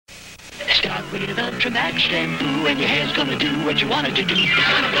With Ultramax shampoo, and your hair's gonna do what you want it to do. It's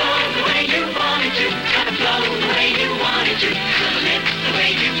gonna blow the way you want it to. It's gonna blow the way you want it to. It's gonna lift the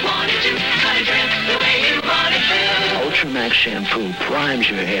way you want it to. It's gonna drip the way you want it to. Ultramax shampoo primes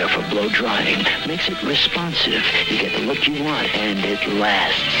your hair for blow drying, makes it responsive. You get the look you want, and it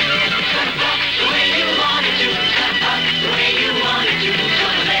lasts. It's gonna blow the way you want it to. It's gonna pop the way you want it to. It's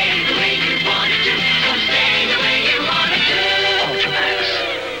gonna lay the way you want it to. It's gonna stay the way you want it to. Ultramax.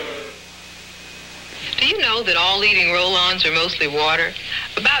 Do you know that all leading roll-ons are mostly water?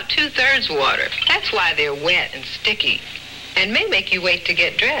 About 2/3 water. That's why they're wet and sticky and may make you wait to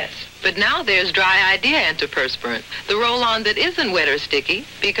get dressed. But now there's Dry Idea antiperspirant, the roll-on that isn't wet or sticky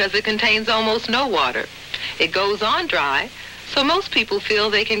because it contains almost no water. It goes on dry, so most people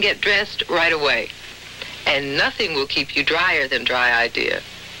feel they can get dressed right away. And nothing will keep you drier than Dry Idea.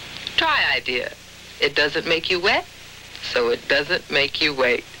 Dry Idea. It doesn't make you wet, so it doesn't make you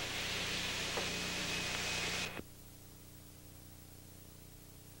wait.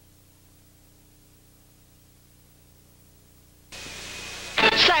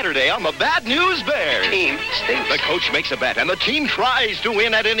 Saturday on the Bad News Bears. Team stinks. The coach makes a bet, and the team tries to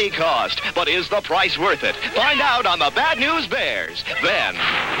win at any cost. But is the price worth it? Find out on the Bad News Bears. Then,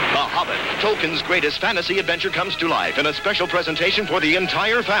 The Hobbit, Tolkien's greatest fantasy adventure, comes to life in a special presentation for the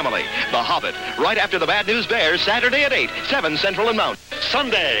entire family. The Hobbit, right after the Bad News Bears, Saturday at 8, 7 Central and Mountain.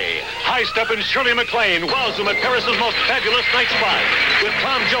 Sunday, High Step and Shirley MacLaine wows them at Paris's most fabulous night spot with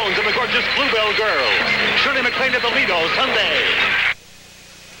Tom Jones and the gorgeous Bluebell Girl. Shirley MacLaine at the Lido, Sunday.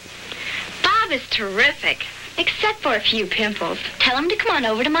 Bob is terrific, except for a few pimples. Tell him to come on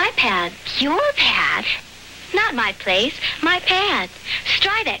over to my pad. Your pad? Not my place, my pad.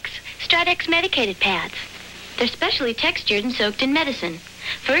 Stridex medicated pads. They're specially textured and soaked in medicine.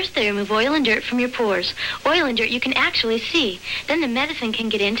 First, they remove oil and dirt from your pores. Oil and dirt you can actually see. Then the medicine can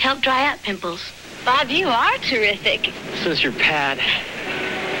get in to help dry out pimples. Bob, you are terrific. So's your pad.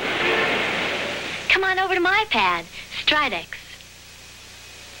 Come on over to my pad, Stridex.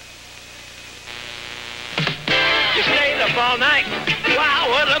 You stayed up all night. Wow,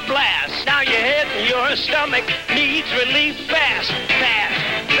 what a blast. Now your head and your stomach needs relief fast,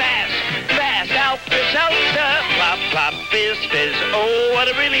 fast, fast, fast. Alka-Seltzer. Plop, plop, fizz, fizz. Oh, what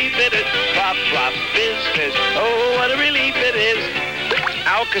a relief it is. Plop, plop, fizz, fizz. Oh, what a relief it is.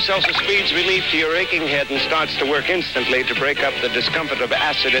 Alka-Seltzer speeds relief to your aching head and starts to work instantly to break up the discomfort of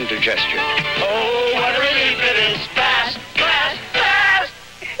acid indigestion. Oh, what a relief it is. Fast, fast, fast.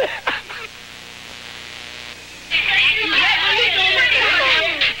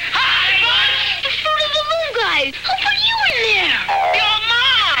 Who put you in there? Your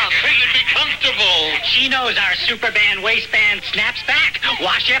mom! Couldn't be comfortable. She knows our super band waistband snaps back,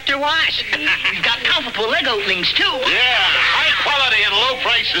 wash after wash. We've got comfortable leg openings, too. Yeah, high quality and low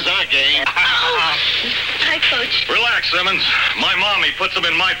price is our game. Hi, Coach. Relax, Simmons. My mommy puts them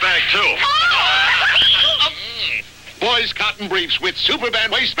in my bag, too. Boys cotton briefs with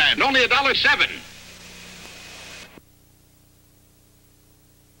Superband waistband, only $1.07.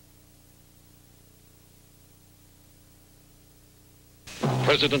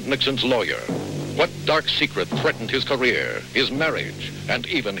 President Nixon's lawyer. What dark secret threatened his career, his marriage, and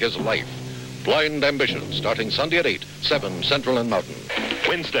even his life? Blind Ambition, starting Sunday at 8, 7 Central and Mountain.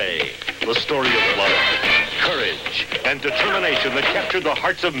 Wednesday, the story of love, courage, and determination that captured the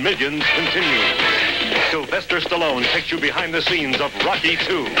hearts of millions continues. Sylvester Stallone takes you behind the scenes of Rocky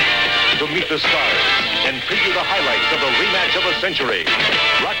II to meet the stars and preview the highlights of the rematch of the century.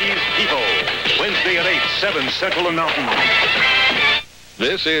 Rocky's Evo, Wednesday at 8, 7 Central and Mountain.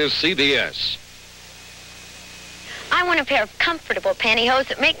 This is CBS. I want a pair of comfortable pantyhose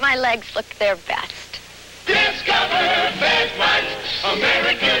that make my legs look their best. Discover FedMart,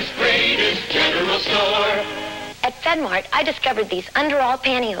 America's greatest general store. At FedMart, I discovered these underall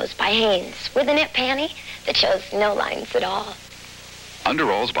pantyhose by Hanes with a knit panty that shows no lines at all.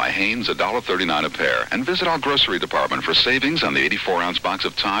 Underalls by Hanes, $1.39 a pair. And visit our grocery department for savings on the 84-ounce box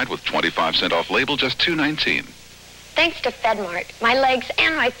of Tide with 25% off label, just $2.19. Thanks to FedMart, my legs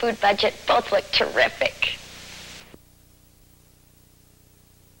and my food budget both look terrific.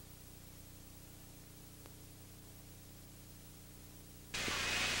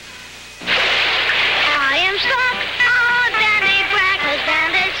 I am stuck on Band-Aid brand, 'cause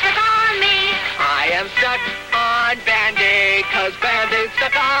Band-Aid stuck on me. I am stuck on Band-Aid, 'cause Band-Aid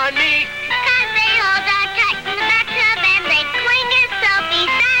stuck on me. 'Cause they hold on tight from the back to Band-Aid cling itself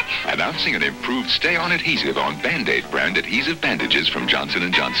beside. Announcing an improved stay-on adhesive on Band-Aid brand adhesive bandages from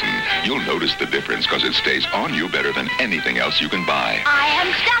Johnson & Johnson. You'll notice the difference because it stays on you better than anything else you can buy. I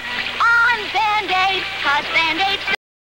am stuck on Band-Aid, 'cause Band-Aid